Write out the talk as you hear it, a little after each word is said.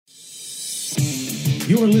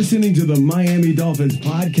You're listening to the Miami Dolphins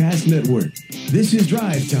Podcast Network. This is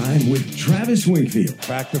Drive Time with Travis Wingfield.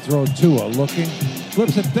 Back to throw Tua, looking,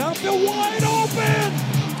 flips it downfield, wide open!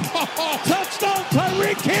 Touchdown,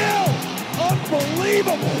 Tyreek Hill!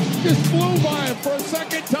 Unbelievable! Just flew by him for a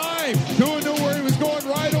second time. Tua knew where he was going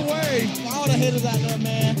right away. All the haters out there,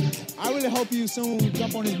 man. I really hope you soon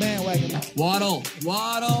jump on his bandwagon. Waddle.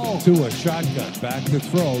 Tua, shotgun, back to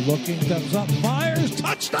throw, looking, steps up, fires,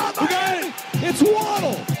 touchdown! We got it! It's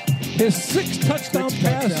Waddle! His sixth touchdown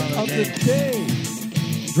pass of the day.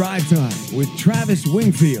 Drive Time with Travis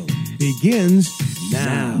Wingfield begins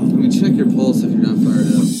now. Let me check your pulse if you're not fired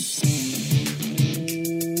up.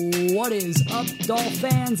 What is up, Dolph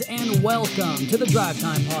fans, and welcome to the Drive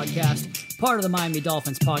Time Podcast, part of the Miami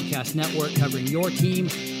Dolphins Podcast Network, covering your team,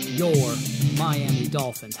 your Miami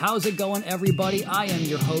Dolphins. How's it going, everybody? I am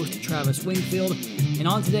your host, Travis Wingfield, and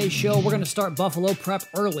on today's show, we're going to start Buffalo prep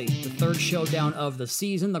early, the third showdown of the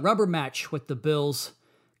season, the rubber match with the Bills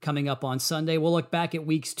coming up on Sunday. We'll look back at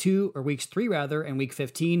weeks 3 and week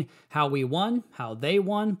 15, how we won, how they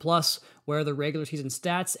won, plus where the regular season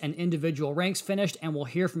stats and individual ranks finished, and we'll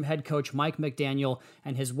hear from head coach Mike McDaniel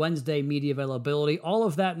and his Wednesday media availability. All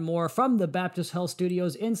of that and more from the Baptist Health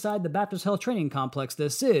Studios inside the Baptist Health Training Complex.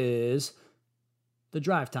 This is the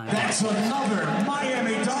Drive Time. That's another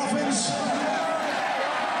Miami Dolphins.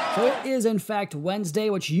 So it is, in fact, Wednesday,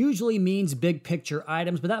 which usually means big picture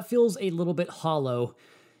items, but that feels a little bit hollow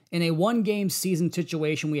in a one-game season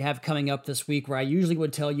situation we have coming up this week, where I usually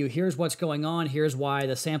would tell you, here's what's going on, here's why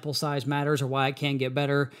the sample size matters, or why it can get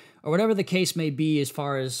better, or whatever the case may be as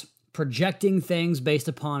far as projecting things based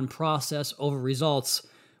upon process over results,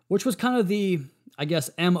 which was kind of the, I guess,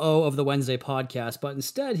 MO of the Wednesday podcast. But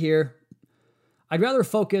instead here, I'd rather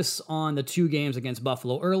focus on the two games against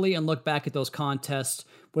Buffalo early and look back at those contests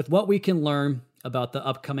with what we can learn about the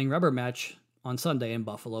upcoming rubber match on Sunday in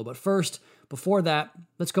Buffalo. But first, before that,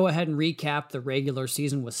 let's go ahead and recap the regular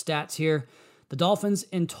season with stats here. The Dolphins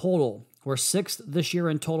in total were 6th this year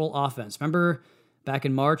in total offense. Remember back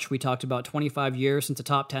in March, we talked about 25 years since a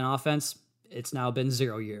top 10 offense. It's now been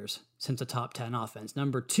 0 years since a top 10 offense.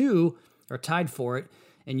 Number 2, or tied for it,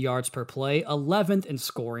 in yards per play, 11th in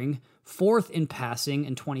scoring, 4th in passing,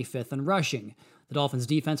 and 25th in rushing. The Dolphins'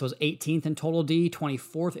 defense was 18th in total D,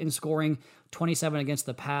 24th in scoring, 27 against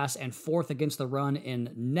the pass, and 4th against the run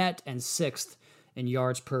in net, and 6th in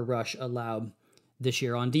yards per rush allowed this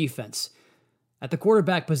year on defense. At the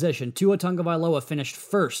quarterback position, Tua Tagovailoa finished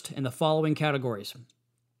first in the following categories.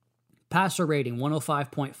 Passer rating,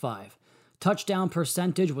 105.5. Touchdown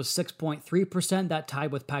percentage was 6.3%. That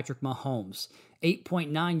tied with Patrick Mahomes.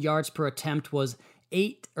 8.9 yards per attempt was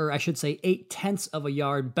 8 tenths of a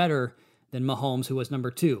yard better than Mahomes, who was number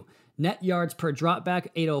 2. Net yards per dropback,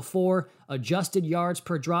 804. Adjusted yards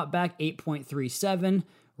per dropback, 8.37.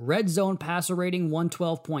 Red zone passer rating,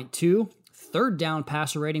 112.2. Third down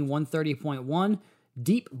passer rating, 130.1.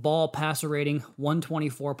 Deep ball passer rating,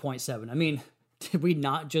 124.7. I mean, did we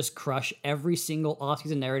not just crush every single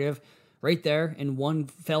offseason narrative right there in one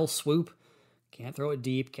fell swoop? Can't throw it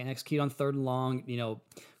deep, can't execute on third and long,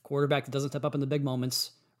 quarterback that doesn't step up in the big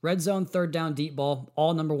moments. Red zone, third down, deep ball,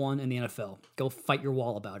 all number 1 in the NFL. Go fight your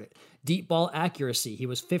wall about it. Deep ball accuracy, he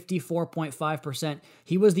was 54.5%.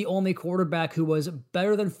 He was the only quarterback who was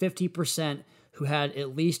better than 50%, who had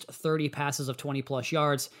at least 30 passes of 20-plus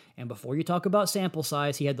yards. And before you talk about sample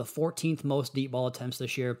size, he had the 14th most deep ball attempts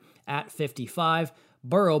this year at 55.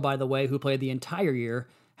 Burrow, by the way, who played the entire year,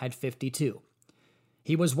 had 52.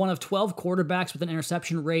 He was one of 12 quarterbacks with an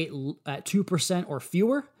interception rate at 2% or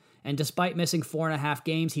fewer. And despite missing 4.5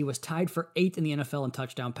 games, he was tied for 8th in the NFL in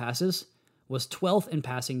touchdown passes, was 12th in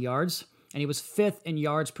passing yards, and he was 5th in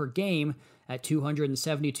yards per game at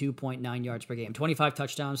 272.9 yards per game. 25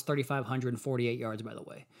 touchdowns, 3,548 yards, by the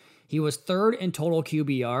way. He was 3rd in total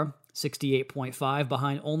QBR, 68.5,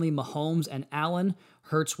 behind only Mahomes and Allen.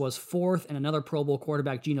 Hurts was 4th, and another Pro Bowl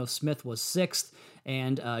quarterback, Geno Smith, was 6th,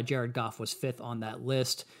 and Jared Goff was 5th on that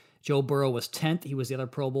list. Joe Burrow was 10th. He was the other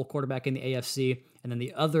Pro Bowl quarterback in the AFC. And then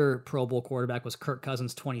the other Pro Bowl quarterback was Kirk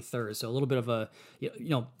Cousins, 23rd. So a little bit of a,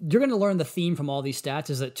 you're going to learn the theme from all these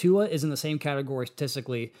stats is that Tua is in the same category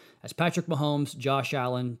statistically as Patrick Mahomes, Josh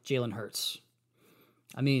Allen, Jalen Hurts.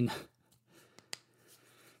 I mean,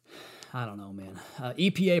 I don't know, man.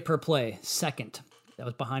 EPA per play, 2nd. That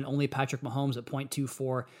was behind only Patrick Mahomes at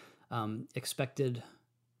 0.24 expected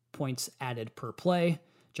points added per play.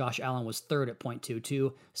 Josh Allen was 3rd at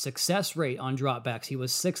 0.22. Success rate on dropbacks, he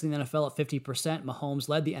was 6th in the NFL at 50%. Mahomes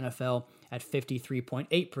led the NFL at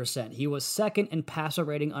 53.8%. He was 2nd in passer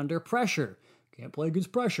rating under pressure. Can't play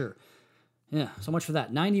against pressure. Yeah, so much for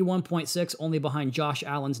that. 91.6, only behind Josh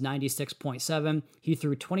Allen's 96.7. He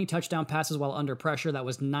threw 20 touchdown passes while under pressure. That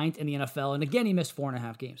was 9th in the NFL. And again, he missed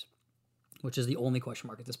 4.5 games, which is the only question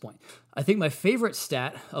mark at this point. I think my favorite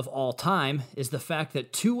stat of all time is the fact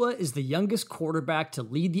that Tua is the youngest quarterback to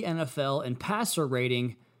lead the NFL in passer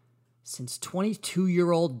rating since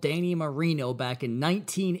 22-year-old Danny Marino back in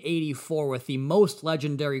 1984 with the most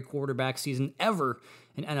legendary quarterback season ever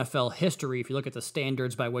in NFL history. If you look at the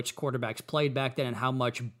standards by which quarterbacks played back then and how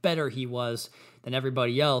much better he was than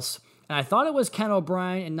everybody else. And I thought it was Ken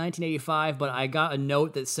O'Brien in 1985, but I got a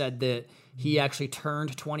note that said that he actually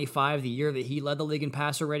turned 25 the year that he led the league in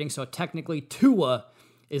passer rating. So technically Tua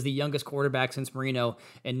is the youngest quarterback since Marino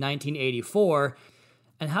in 1984.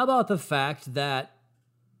 And how about the fact that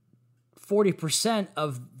 40%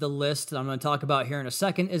 of the list that I'm going to talk about here in a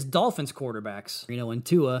second is Dolphins quarterbacks. Marino and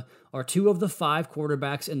Tua are 2 of the 5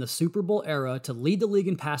 quarterbacks in the Super Bowl era to lead the league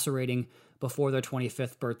in passer rating before their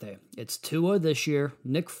 25th birthday. It's Tua this year.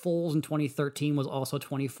 Nick Foles in 2013 was also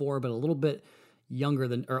 24, but a little bit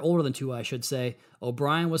older than Tua, I should say.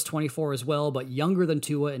 O'Brien was 24 as well, but younger than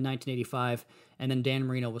Tua in 1985. And then Dan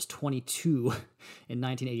Marino was 22 in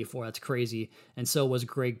 1984. That's crazy. And so was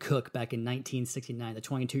Greg Cook back in 1969, the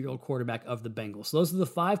 22-year-old quarterback of the Bengals. So those are the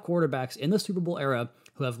 5 quarterbacks in the Super Bowl era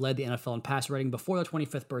who have led the NFL in passer rating before their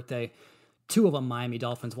 25th birthday. 2 of them Miami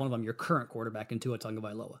Dolphins, 1 of them your current quarterback in Tua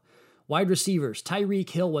Tagovailoa. Wide receivers, Tyreek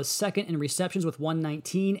Hill was 2nd in receptions with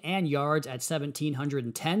 119 and yards at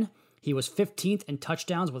 1,710. He was 15th in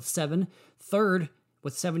touchdowns with 7, 3rd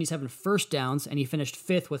with 77 first downs, and he finished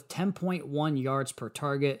 5th with 10.1 yards per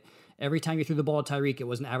target. Every time you threw the ball to Tyreek, it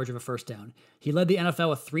was an average of a first down. He led the NFL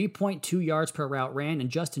with 3.2 yards per route ran, and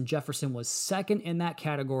Justin Jefferson was 2nd in that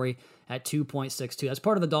category at 2.62. That's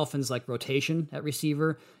part of the Dolphins' rotation at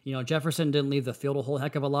receiver. Jefferson didn't leave the field a whole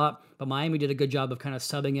heck of a lot, but Miami did a good job of kind of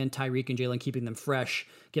subbing in Tyreek and Jalen, keeping them fresh,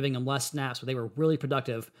 giving them less snaps, but they were really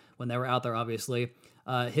productive when they were out there, obviously.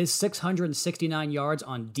 His 669 yards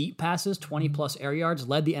on deep passes, 20-plus air yards,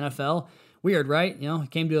 led the NFL. Weird, right? He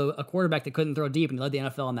came to a quarterback that couldn't throw deep, and he led the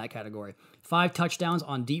NFL in that category. 5 touchdowns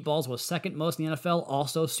on deep balls was 2nd most in the NFL,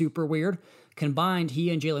 also super weird. Combined, he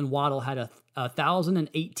and Jalen Waddle had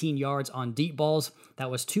 1,018 yards on deep balls. That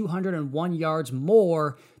was 201 yards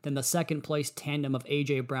more than the second-place tandem of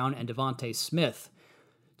A.J. Brown and Devontae Smith.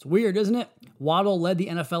 It's weird, isn't it? Waddle led the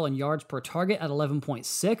NFL in yards per target at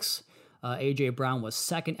 11.6. A.J. Brown was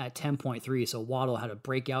 2nd at 10.3, so Waddle had a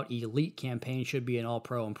breakout elite campaign, should be an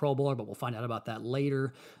All-Pro and Pro Bowler, but we'll find out about that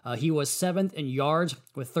later. He was 7th in yards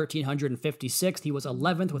with 1,356. He was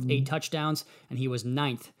 11th with 8 touchdowns, and he was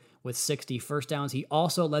 9th with 60 first downs. He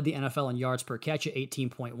also led the NFL in yards per catch at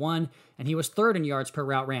 18.1, and he was 3rd in yards per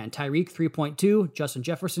route ran. Tyreek, 3.2, Justin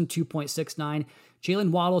Jefferson, 2.69,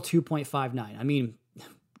 Jalen Waddle, 2.59. I mean,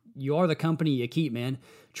 you are the company you keep, man.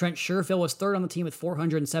 Trent Sherfield was 3rd on the team with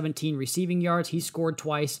 417 receiving yards. He scored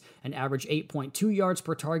twice and averaged 8.2 yards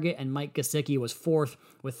per target, and Mike Gesicki was 4th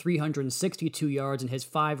with 362 yards, and his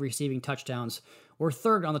 5 receiving touchdowns were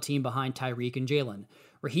 3rd on the team behind Tyreek and Jalen.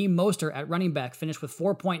 Raheem Mostert at running back finished with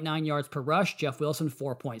 4.9 yards per rush. Jeff Wilson,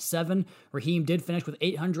 4.7. Raheem did finish with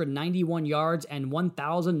 891 yards and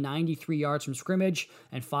 1,093 yards from scrimmage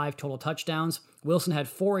and 5 total touchdowns. Wilson had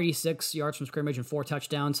 486 yards from scrimmage and 4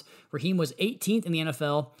 touchdowns. Raheem was 18th in the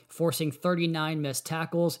NFL, forcing 39 missed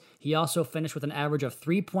tackles. He also finished with an average of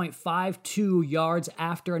 3.52 yards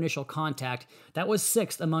after initial contact. That was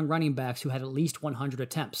 6th among running backs who had at least 100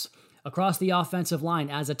 attempts. Across the offensive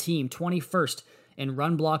line as a team, 21st in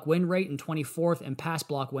run block win rate and 24th in pass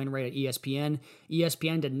block win rate at ESPN.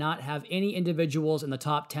 ESPN did not have any individuals in the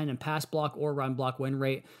top 10 in pass block or run block win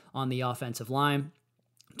rate on the offensive line.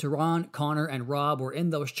 Teron, Connor, and Rob were in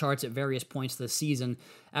those charts at various points this season.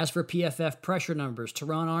 As for PFF pressure numbers,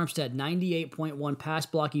 Teron Armstead, 98.1 pass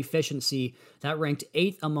block efficiency. That ranked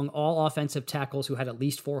 8th among all offensive tackles who had at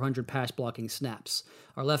least 400 pass blocking snaps.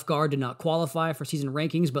 Our left guard did not qualify for season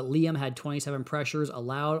rankings, but Liam had 27 pressures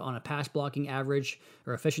allowed on a pass blocking average,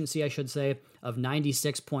 or efficiency, I should say, of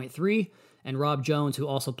 96.3. And Rob Jones, who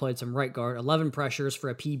also played some right guard, 11 pressures for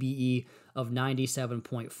a PBE of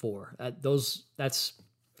 97.4. That's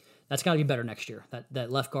got to be better next year,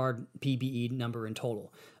 that left guard PBE number in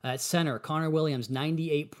total. At center, Connor Williams,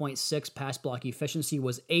 98.6 pass block efficiency,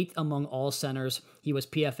 was 8th among all centers. He was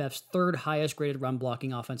PFF's 3rd highest graded run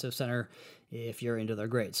blocking offensive center, if you're into their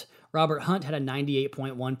grades. Robert Hunt had a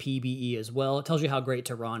 98.1 PBE as well. It tells you how great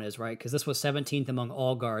Teron is, right? Because this was 17th among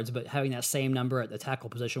all guards, but having that same number at the tackle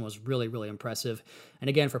position was really, really impressive. And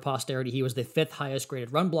again, for posterity, he was the 5th highest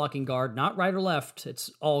graded run blocking guard, not right or left,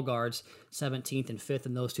 it's all guards, 17th and 5th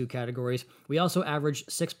in those 2 categories. We also averaged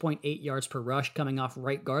 6.8 yards per rush coming off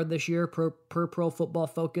right guard guard this year per Pro Football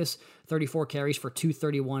Focus, 34 carries for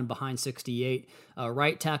 231 behind 68.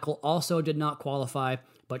 Right tackle also did not qualify,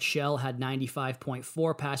 but Shell had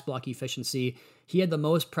 95.4 pass block efficiency. He had the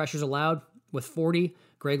most pressures allowed with 40.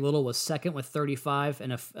 Greg Little was second with 35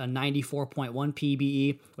 and a 94.1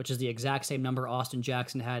 PBE, which is the exact same number Austin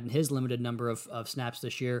Jackson had in his limited number of snaps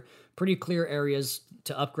this year. Pretty clear areas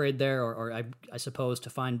to upgrade there, or I suppose to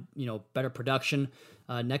find better production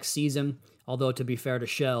next season. Although, to be fair to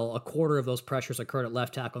Shell, a quarter of those pressures occurred at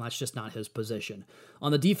left tackle, and that's just not his position.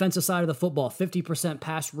 On the defensive side of the football, 50%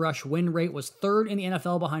 pass rush win rate was third in the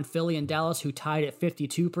NFL behind Philly and Dallas, who tied at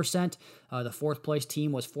 52%. The fourth place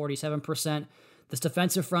team was 47%. This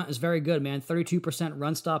defensive front is very good, man. 32%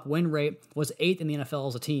 run stop win rate, was 8th in the NFL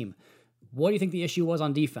as a team. What do you think the issue was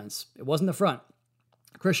on defense? It wasn't the front.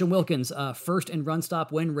 Christian Wilkins, first in run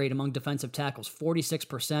stop win rate among defensive tackles,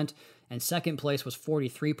 46%, and second place was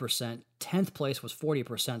 43%. 10th place was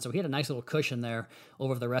 40%, so he had a nice little cushion there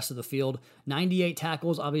over the rest of the field. 98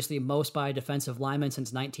 tackles, obviously most by a defensive lineman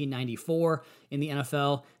since 1994 in the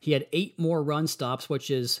NFL. He had 8 more run stops,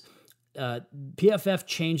 which is... PFF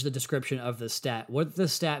changed the description of the stat. What the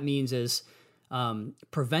stat means is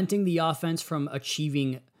preventing the offense from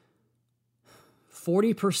achieving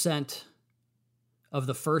 40% of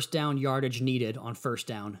the first down yardage needed on first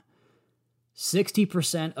down,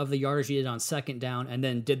 60% of the yardage needed on second down, and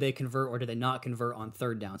then did they convert or did they not convert on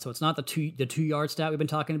third down? So it's not the 2 yard stat we've been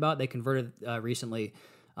talking about. They converted recently.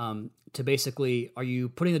 To basically, are you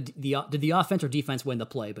putting did the offense or defense win the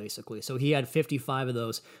play, basically? So he had 55 of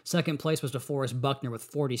those. Second place was DeForest Buckner with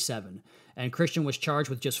 47. And Christian was charged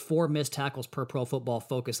with just 4 missed tackles per Pro Football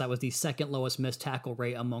Focus. That was the second lowest missed tackle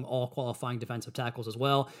rate among all qualifying defensive tackles as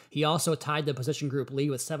well. He also tied the position group lead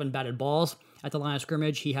with 7 batted balls at the line of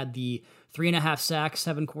scrimmage. He had the 3.5 sacks,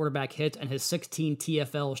 7 quarterback hits, and his 16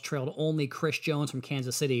 TFLs trailed only Chris Jones from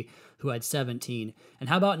Kansas City, who had 17. And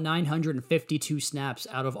how about 952 snaps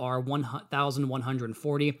out of our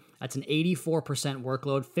 1,140? That's an 84%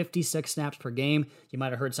 workload, 56 snaps per game. You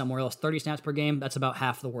might have heard somewhere else 30 snaps per game. That's about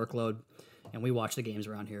half the workload. And we watch the games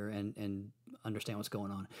around here and understand what's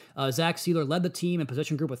going on. Zach Sealer led the team in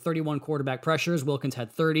position group with 31 quarterback pressures. Wilkins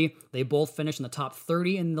had 30. They both finished in the top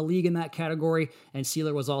 30 in the league in that category, and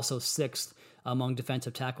Sealer was also 6th among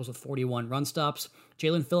defensive tackles with 41 run stops.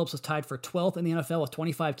 Jalen Phillips was tied for 12th in the NFL with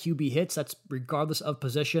 25 QB hits. That's regardless of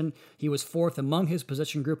position. He was 4th among his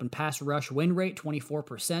position group in pass rush win rate,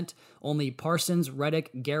 24%. Only Parsons,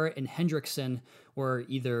 Reddick, Garrett, and Hendrickson were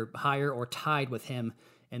either higher or tied with him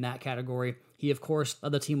in that category. He, of course,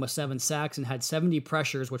 led the team with 7 sacks and had 70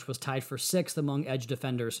 pressures, which was tied for 6th among edge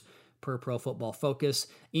defenders per Pro Football Focus.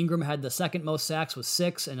 Ingram had the second most sacks with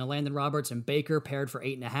 6, and Landon Roberts and Baker paired for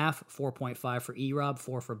 8.5, 4.5 for E-Rob,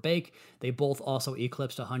 4 for Bake. They both also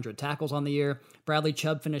eclipsed 100 tackles on the year. Bradley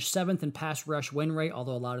Chubb finished 7th in pass rush win rate,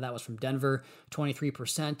 although a lot of that was from Denver,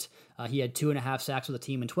 23%. He had 2.5 sacks with the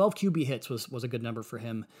team, and 12 QB hits was a good number for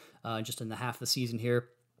him just in the half the season here.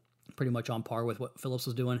 Pretty much on par with what Phillips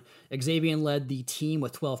was doing. Xavier led the team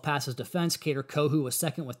with 12 passes defense. Cater Kohu was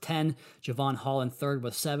second with 10. Javon Holland third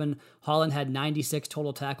with 7. Holland had 96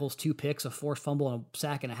 total tackles, 2 picks, a forced fumble, and a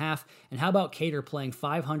sack and a half. And how about Cater playing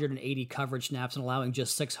 580 coverage snaps and allowing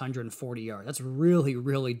just 640 yards? That's really,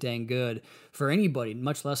 really dang good for anybody,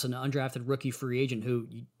 much less an undrafted rookie free agent who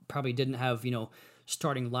probably didn't have,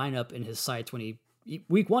 starting lineup in his sights when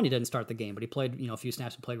Week 1, he didn't start the game, but he played, a few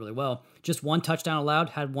snaps and played really well. Just 1 touchdown allowed,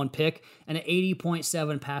 had 1 pick, and an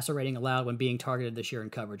 80.7 passer rating allowed when being targeted this year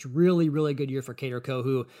in coverage. Really, really good year for Cater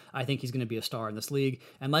Kohu. I think he's going to be a star in this league.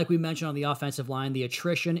 And like we mentioned on the offensive line, the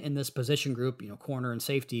attrition in this position group, corner and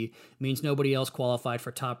safety, means nobody else qualified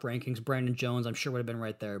for top rankings. Brandon Jones, I'm sure, would have been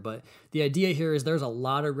right there. But the idea here is there's a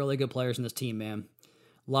lot of really good players in this team, man.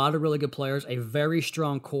 A lot of really good players, a very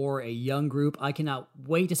strong core, a young group. I cannot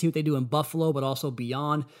wait to see what they do in Buffalo, but also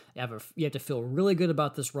beyond. You have to feel really good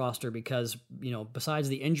about this roster because, besides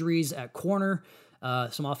the injuries at corner,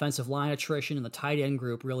 some offensive line attrition, and the tight end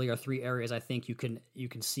group really are 3 areas I think you can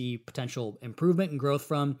see potential improvement and growth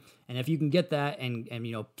from. And if you can get that and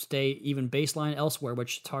stay even baseline elsewhere,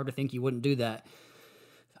 which it's hard to think you wouldn't do that,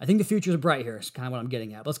 I think the future is bright here. Is kind of what I'm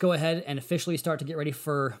getting at. Let's go ahead and officially start to get ready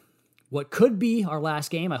for what could be our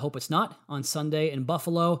last game. I hope it's not, on Sunday in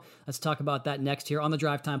Buffalo. Let's talk about that next here on the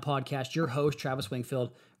Drive Time Podcast. Your host, Travis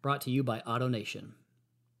Wingfield, brought to you by AutoNation.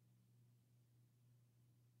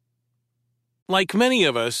 Like many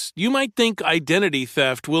of us, you might think identity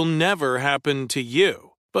theft will never happen to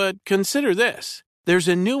you. But consider this. There's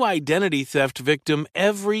a new identity theft victim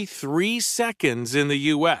every 3 seconds in the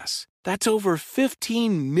U.S. That's over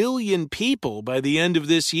 15 million people by the end of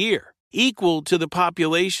this year. equal to the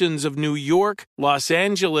populations of New York, Los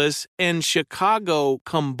Angeles, and Chicago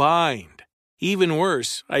combined. Even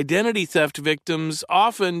worse, identity theft victims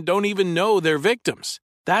often don't even know they're victims.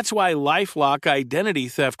 That's why LifeLock Identity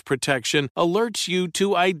Theft Protection alerts you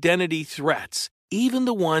to identity threats, even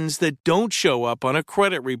the ones that don't show up on a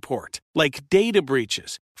credit report, like data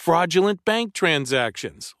breaches, fraudulent bank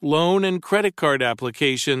transactions, loan and credit card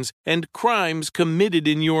applications, and crimes committed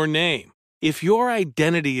in your name. If your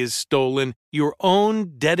identity is stolen, your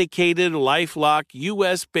own dedicated LifeLock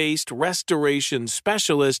U.S.-based restoration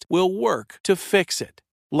specialist will work to fix it.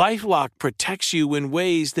 LifeLock protects you in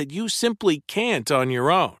ways that you simply can't on your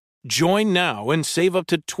own. Join now and save up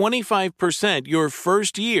to 25% your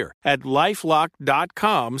first year at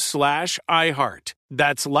LifeLock.com/iHeart.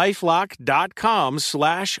 That's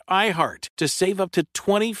LifeLock.com/iHeart to save up to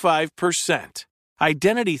 25%.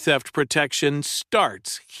 Identity theft protection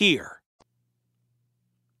starts here.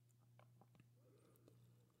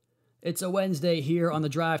 It's a Wednesday here on the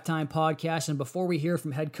Drive Time Podcast, and before we hear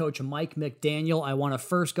from head coach Mike McDaniel, I want to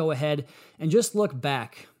first go ahead and just look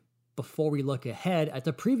back before we look ahead at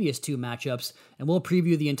the previous two matchups, and we'll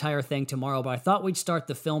preview the entire thing tomorrow, but I thought we'd start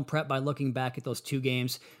the film prep by looking back at those two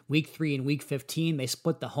games, Week 3 and Week 15. They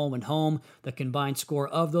split the home and home. The combined score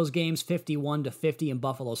of those games, 51-50 in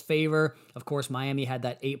Buffalo's favor. Of course, Miami had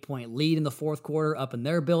that 8-point lead in the fourth quarter up in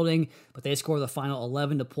their building, but they scored the final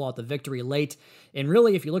 11 to pull out the victory late. And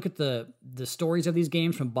really, if you look at the stories of these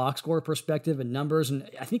games from box score perspective and numbers, and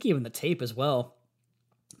I think even the tape as well,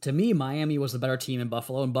 to me, Miami was the better team in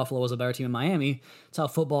Buffalo, and Buffalo was a better team in Miami. That's how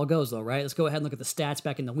football goes, though, right? Let's go ahead and look at the stats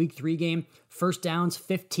back in the Week 3 game. First downs,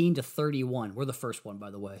 15-31. We're the first one, by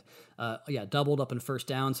the way. Doubled up in first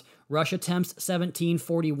downs. Rush attempts, 17,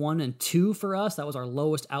 41, and 2 for us. That was our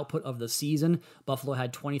lowest output of the season. Buffalo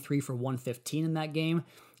had 23 for 115 in that game.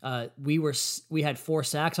 We had 4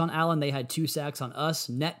 sacks on Allen. They had 2 sacks on us.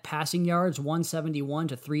 Net passing yards, 171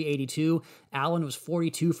 to 382. Allen was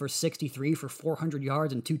 42 for 63 for 400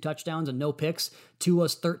 yards and 2 touchdowns and no picks.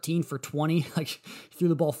 Tua's 13 for 20. Threw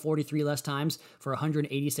the ball 43 less times for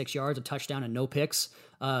 186 yards, a touchdown and no picks.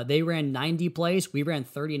 They ran 90 plays. We ran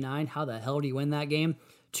 39. How the hell do you win that game?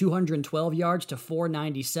 212 yards to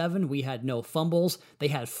 497. We had no fumbles. They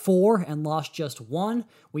had 4 and lost just 1.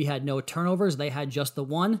 We had no turnovers. They had just the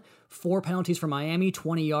 1. 4 penalties for Miami,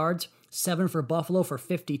 20 yards. 7 for Buffalo for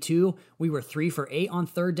 52. We were 3 for 8 on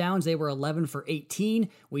third downs. They were 11 for 18.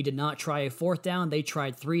 We did not try a fourth down. They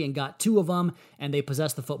tried 3 and got 2 of them, and they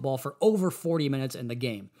possessed the football for over 40 minutes in the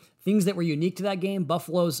game. Things that were unique to that game,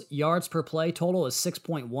 Buffalo's yards per play total is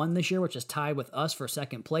 6.1 this year, which is tied with us for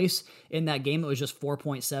second place. In that game, it was just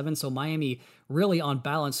 4.7, so Miami really on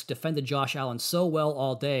balance defended Josh Allen so well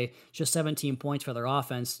all day, just 17 points for their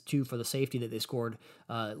offense, 2 for the safety that they scored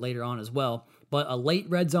later on as well. But a late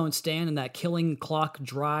red zone stand and that killing clock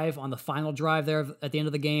drive on the final drive there at the end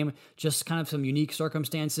of the game, just kind of some unique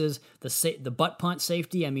circumstances. The butt punt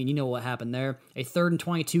safety, I mean, you know what happened there. A 3rd and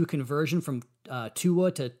 22 conversion from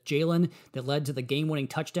Tua to Jalen that led to the game-winning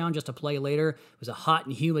touchdown just a play later. It was a hot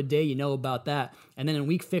and humid day, you know about that. And then in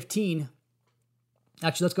Week 15,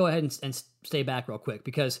 actually, let's go ahead and stay back real quick,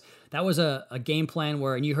 because that was a game plan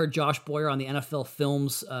where, and you heard Josh Boyer on the NFL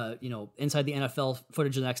Films, inside the NFL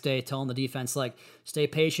footage the next day, telling the defense, like, stay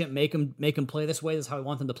patient, make them play this way. This is how we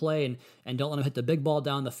want them to play, and don't let them hit the big ball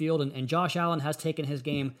down the field. And Josh Allen has taken his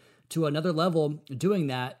game to another level doing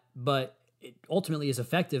that, but it ultimately is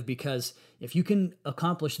effective, because if you can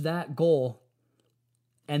accomplish that goal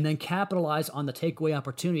and then capitalize on the takeaway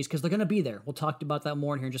opportunities, because they're going to be there. We'll talk about that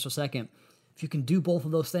more in here in just a second. If you can do both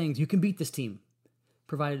of those things, you can beat this team,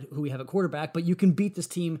 provided who we have at quarterback, but you can beat this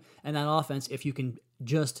team and that offense if you can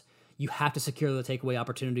you have to secure the takeaway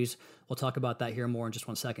opportunities. We'll talk about that here more in just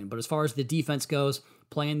one second. But as far as the defense goes,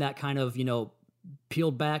 playing that kind of,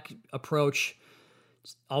 peeled back approach,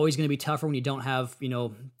 it's always going to be tougher when you don't have,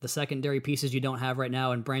 the secondary pieces you don't have right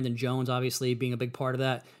now. And Brandon Jones, obviously, being a big part of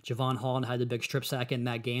that. Javon Holland had the big strip sack in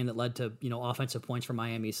that game that led to, offensive points for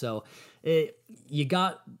Miami. So you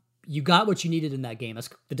got what you needed in that game. That's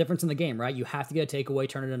the difference in the game, right? You have to get a takeaway,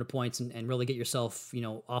 turn it into points, and really get yourself,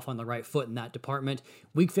 off on the right foot in that department.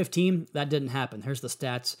 Week 15, that didn't happen. Here's the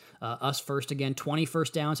stats. Us first again, 20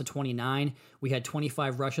 first downs to 29. We had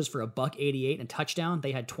 25 rushes for $188 and a touchdown.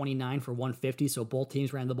 They had 29 for 150, so both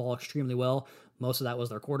teams ran the ball extremely well. Most of that was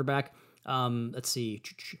their quarterback. Let's see,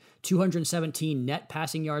 217 net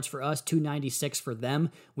passing yards for us, 296 for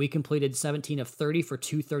them. We completed 17 of 30 for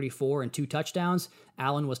 234 and 2 touchdowns.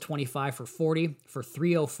 Allen was 25 for 40 for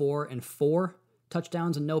 304 and 4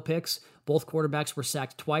 touchdowns and no picks. Both quarterbacks were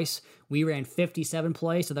sacked twice. We ran 57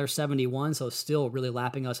 plays, so they're 71, so still really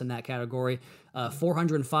lapping us in that category.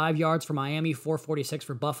 405 yards for Miami, 446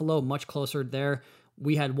 for Buffalo, much closer there.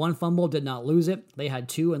 We had one fumble, did not lose it. They had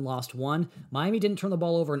two and lost one. Miami didn't turn the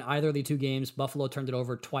ball over in either of the two games. Buffalo turned it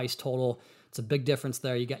over twice total. It's a big difference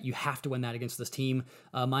there. You have to win that against this team.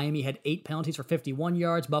 Miami had 8 penalties for 51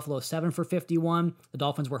 yards. Buffalo 7 for 51. The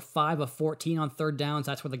Dolphins were 5 of 14 on third downs.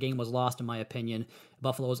 That's where the game was lost, in my opinion.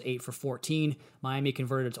 Buffalo was 8 for 14. Miami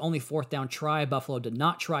converted its only fourth down try. Buffalo did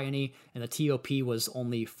not try any, and the TOP was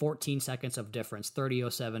only 14 seconds of difference,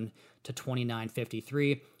 30:07 to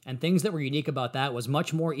 29:53. And things that were unique about that was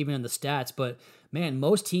much more even in the stats, but man,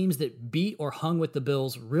 most teams that beat or hung with the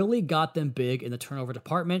Bills really got them big in the turnover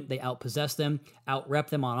department. They outpossessed them, out-rep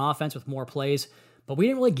them on offense with more plays, but we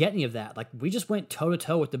didn't really get any of that. Like, we just went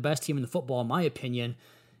toe-to-toe with the best team in the football, in my opinion,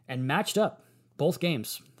 and matched up both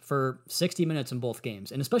games for 60 minutes in both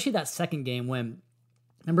games. And especially that second game when,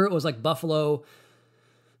 remember, it was like Buffalo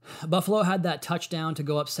had that touchdown to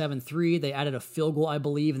go up 7-3. They added a field goal, I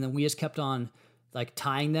believe, and then we just kept on like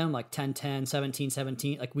tying them, like 10-10,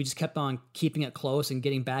 17-17. Like, we just kept on keeping it close and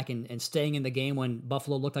getting back and staying in the game when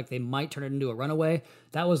Buffalo looked like they might turn it into a runaway.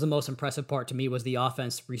 That was the most impressive part to me, was the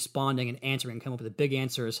offense responding and answering, coming up with the big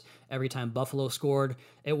answers every time Buffalo scored.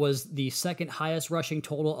 It was the second highest rushing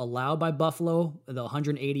total allowed by Buffalo, the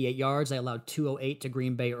 188 yards. They allowed 208 to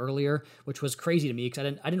Green Bay earlier, which was crazy to me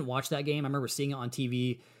because I didn't watch that game. I remember seeing it on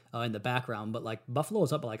TV in the background, but like Buffalo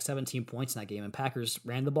was up by like 17 points in that game, and Packers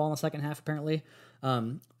ran the ball in the second half apparently,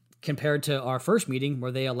 compared to our first meeting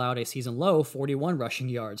where they allowed a season low 41 rushing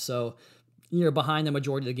yards. So you're behind the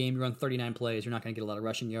majority of the game. You run 39 plays. You're not going to get a lot of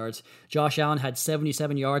rushing yards. Josh Allen had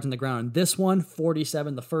 77 yards on the ground in this one,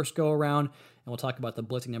 47 the first go around. And we'll talk about the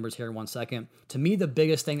blitzing numbers here in 1 second. To me, the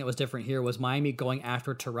biggest thing that was different here was Miami going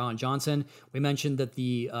after Taron Johnson. We mentioned that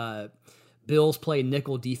the Bills play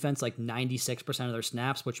nickel defense like 96% of their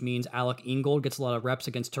snaps, which means Alec Ingold gets a lot of reps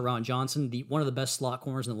against Taron Johnson, one of the best slot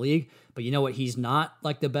corners in the league. But you know what he's not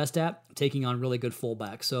like the best at? Taking on really good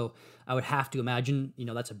fullbacks. So I would have to imagine,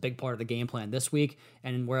 that's a big part of the game plan this week.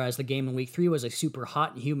 And whereas the game in week 3 was a super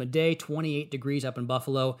hot and humid day, 28 degrees up in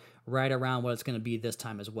Buffalo, right around what it's going to be this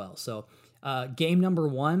time as well. So game number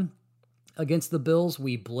 1 against the Bills,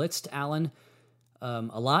 we blitzed Allen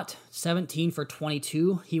a lot. 17 for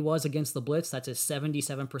 22 he was against the blitz. That's a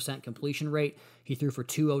 77% completion rate. He threw for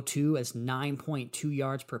 202 as 9.2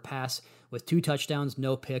 yards per pass with 2 touchdowns,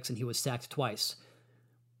 no picks, and he was sacked twice.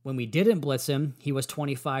 When we didn't blitz him, he was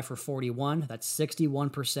 25 for 41. That's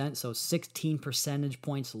 61%, so 16 percentage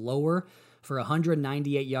points lower for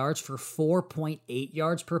 198 yards for 4.8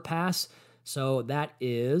 yards per pass. So that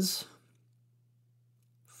is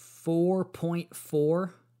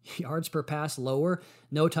 4.4 yards per pass lower,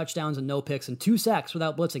 no touchdowns and no picks, and 2 sacks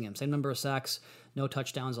without blitzing him. Same number of sacks, no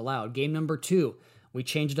touchdowns allowed. Game number 2, we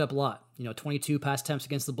changed it up a lot. 22 pass attempts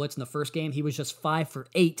against the blitz in the first game. He was just 5 for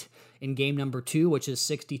 8 in game number 2, which is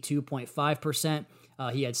 62.5%.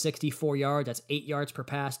 He had 64 yards. That's 8 yards per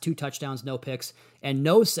pass, 2 touchdowns, no picks, and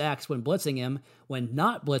no sacks when blitzing him. When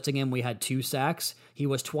not blitzing him, we had 2 sacks. He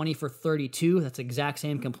was 20 for 32. That's the exact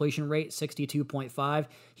same completion rate, 62.5.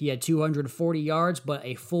 He had 240 yards, but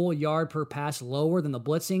a full yard per pass lower than the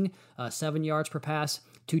blitzing, 7 yards per pass,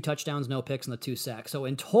 2 touchdowns, no picks, and the 2 sacks. So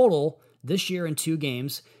in total, this year in 2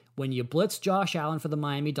 games, when you blitz Josh Allen for the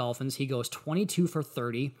Miami Dolphins, he goes 22 for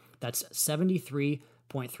 30. That's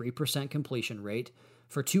 73.3% completion rate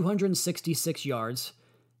for 266 yards,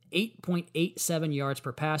 8.87 yards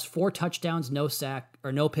per pass, 4 touchdowns, no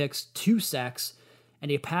picks, 2 sacks,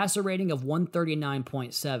 and a passer rating of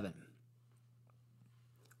 139.7.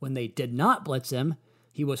 When they did not blitz him,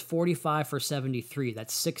 he was 45 for 73.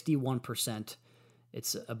 That's 61%.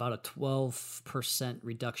 It's about a 12%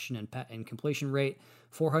 reduction in completion rate.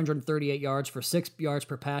 438 yards for 6 yards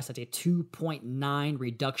per pass. That's a 2.9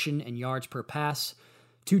 reduction in yards per pass.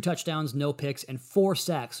 2 touchdowns, no picks, and 4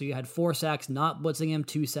 sacks. So you had 4 sacks not blitzing him,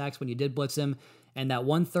 2 sacks when you did blitz him. And that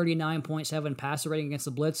 139.7 passer rating against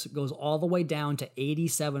the blitz goes all the way down to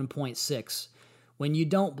 87.6 when you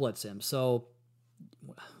don't blitz him. So,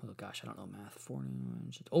 oh gosh, I don't know math.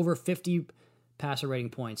 Over 50 passer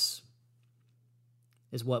rating points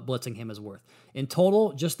is what blitzing him is worth. In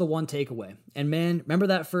total, just the 1 takeaway. And man, remember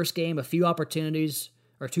that first game, a few opportunities,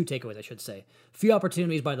 or 2 takeaways, I should say. A few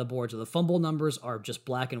opportunities by the board, so the fumble numbers are just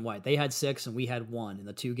black and white. They had 6 and we had 1 in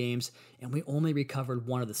the 2 games, and we only recovered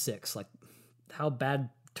 1 of the 6. Like, how bad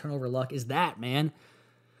turnover luck is that, man?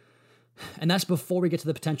 And that's before we get to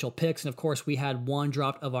the potential picks. And of course, we had one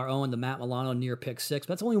dropped of our own, the Matt Milano near pick 6.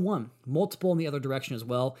 But that's only one. Multiple in the other direction as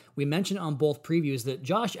well. We mentioned on both previews that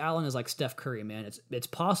Josh Allen is like Steph Curry, man. It's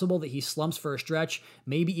possible that he slumps for a stretch,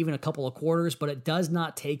 maybe even a couple of quarters, but it does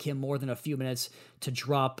not take him more than a few minutes to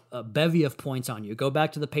drop a bevy of points on you. Go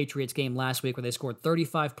back to the Patriots game last week where they scored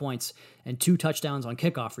 35 points and 2 touchdowns on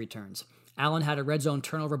kickoff returns. Allen had a red zone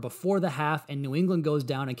turnover before the half, and New England goes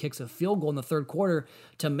down and kicks a field goal in the third quarter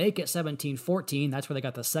to make it 17-14. That's where they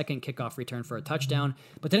got the second kickoff return for a touchdown.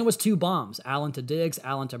 But then it was 2 bombs, Allen to Diggs,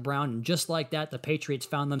 Allen to Brown, and just like that, the Patriots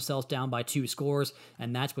found themselves down by 2 scores,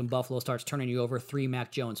 and that's when Buffalo starts turning you over. 3 Mac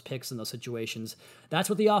Jones picks in those situations. That's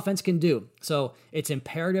what the offense can do. So it's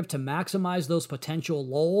imperative to maximize those potential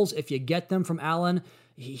lulls. If you get them from Allen,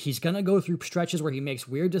 he's going to go through stretches where he makes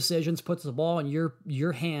weird decisions, puts the ball in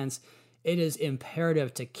your hands. It is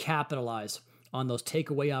imperative to capitalize on those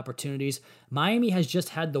takeaway opportunities. Miami has just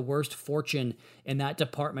had the worst fortune in that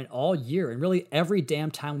department all year, and really every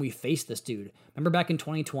damn time we faced this dude. Remember back in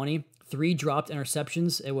 2020, 3 dropped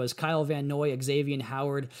interceptions. It was Kyle Van Noy, Xavier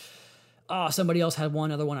Howard. Somebody else had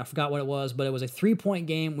one other one. I forgot what it was, but it was a 3-point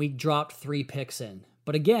game. We dropped 3 picks in.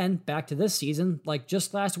 But again, back to this season, like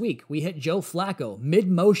just last week, we hit Joe Flacco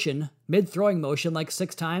mid-throwing motion like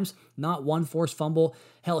 6 times, not 1 forced fumble.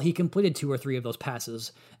 Hell, he completed 2 or 3 of those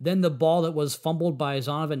passes. Then the ball that was fumbled by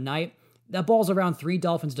Zonovan Knight, that ball's around 3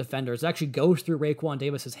 Dolphins defenders. It actually goes through Raekwon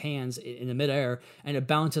Davis's hands in the midair, and it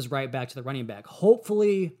bounces right back to the running back.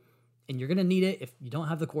 Hopefully, and you're going to need it if you don't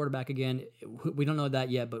have the quarterback again. We don't know that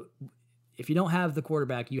yet, but if you don't have the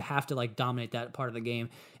quarterback, you have to dominate that part of the game.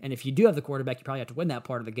 And if you do have the quarterback, you probably have to win that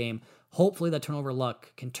part of the game. Hopefully that turnover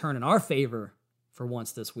luck can turn in our favor for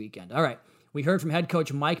once this weekend. All right. We heard from head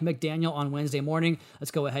coach Mike McDaniel on Wednesday morning.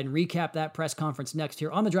 Let's go ahead and recap that press conference next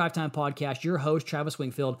here on the Drive Time Podcast. Your host, Travis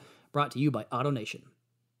Wingfield, brought to you by AutoNation.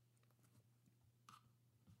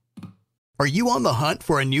 Are you on the hunt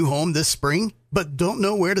for a new home this spring, but don't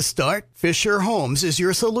know where to start? Fisher Homes is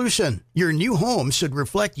your solution. Your new home should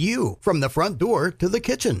reflect you, from the front door to the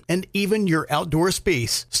kitchen, and even your outdoor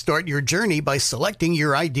space. Start your journey by selecting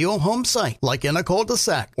your ideal home site, like in a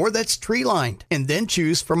cul-de-sac or that's tree-lined, and then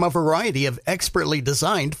choose from a variety of expertly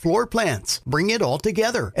designed floor plans. Bring it all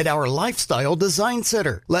together at our Lifestyle Design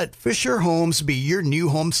Center. Let Fisher Homes be your new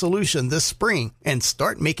home solution this spring and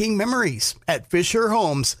start making memories at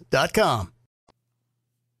FisherHomes.com.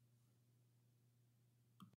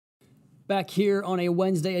 Back here on a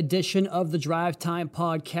Wednesday edition of the Drive Time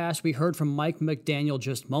Podcast, we heard from Mike McDaniel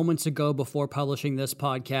just moments ago before publishing this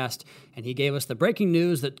podcast, and he gave us the breaking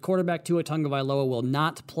news that quarterback Tua Tagovailoa will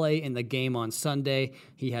not play in the game on Sunday.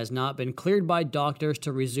 He has not been cleared by doctors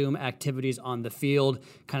to resume activities on the field.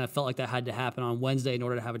 Kind of felt like that had to happen on Wednesday in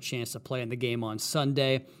order to have a chance to play in the game on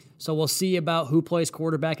Sunday. So we'll see about who plays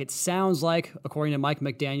quarterback. It sounds like, according to Mike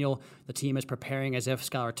McDaniel, the team is preparing as if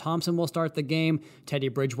Skylar Thompson will start the game. Teddy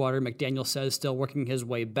Bridgewater, McDaniel says, still working his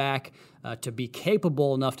way back to be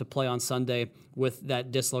capable enough to play on Sunday with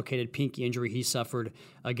that dislocated pinky injury he suffered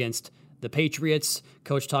against the Patriots.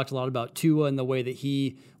 Coach talked a lot about Tua and the way that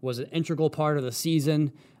he was an integral part of the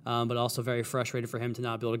season, but also very frustrated for him to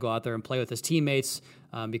not be able to go out there and play with his teammates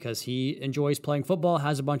because he enjoys playing football,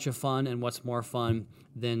 has a bunch of fun, and what's more fun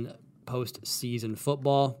than postseason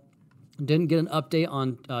football. Didn't get an update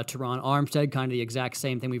on Teron Armstead, kind of the exact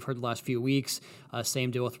same thing we've heard the last few weeks.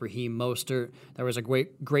 Same deal with Raheem Mostert. There was a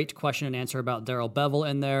great question and answer about Darrell Bevell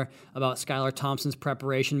in there, about Skylar Thompson's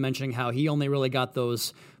preparation, mentioning how he only really got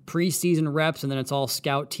those preseason reps, and then it's all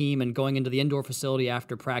scout team and going into the indoor facility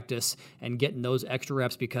after practice and getting those extra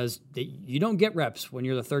reps because you don't get reps when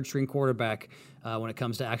you're the third-string quarterback when it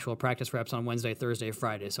comes to actual practice reps on Wednesday, Thursday,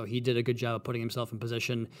 Friday. So he did a good job of putting himself in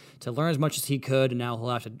position to learn as much as he could, and now he'll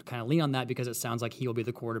have to kind of lean on that because it sounds like he will be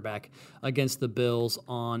the quarterback against the Bills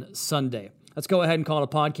on Sunday. Let's go ahead and call it a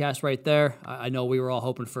podcast right there. I know we were all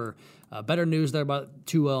hoping for better news there about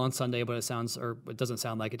Tua on Sunday, but it doesn't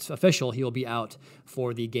sound like it's official. He will be out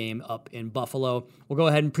for the game up in Buffalo. We'll go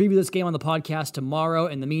ahead and preview this game on the podcast tomorrow.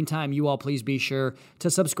 In the meantime, you all please be sure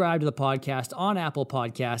to subscribe to the podcast on Apple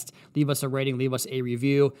Podcasts. Leave us a rating, leave us a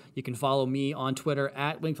review. You can follow me on Twitter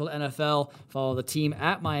at Wingfield NFL. Follow the team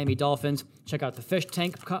at Miami Dolphins. Check out the Fish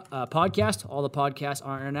Tank podcast. All the podcasts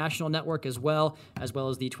are on our international network as well as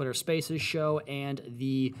the Twitter Spaces show and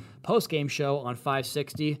the post-game show on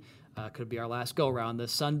 560. Could be our last go-around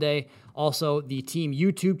this Sunday. Also, the team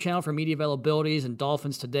YouTube channel for media availabilities and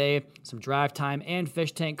Dolphins Today. Some Drive Time and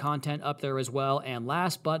Fish Tank content up there as well. And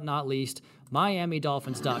last but not least,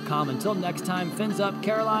 MiamiDolphins.com. Until next time, fins up,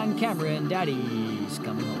 Caroline, Cameron, Daddy's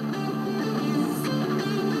coming home.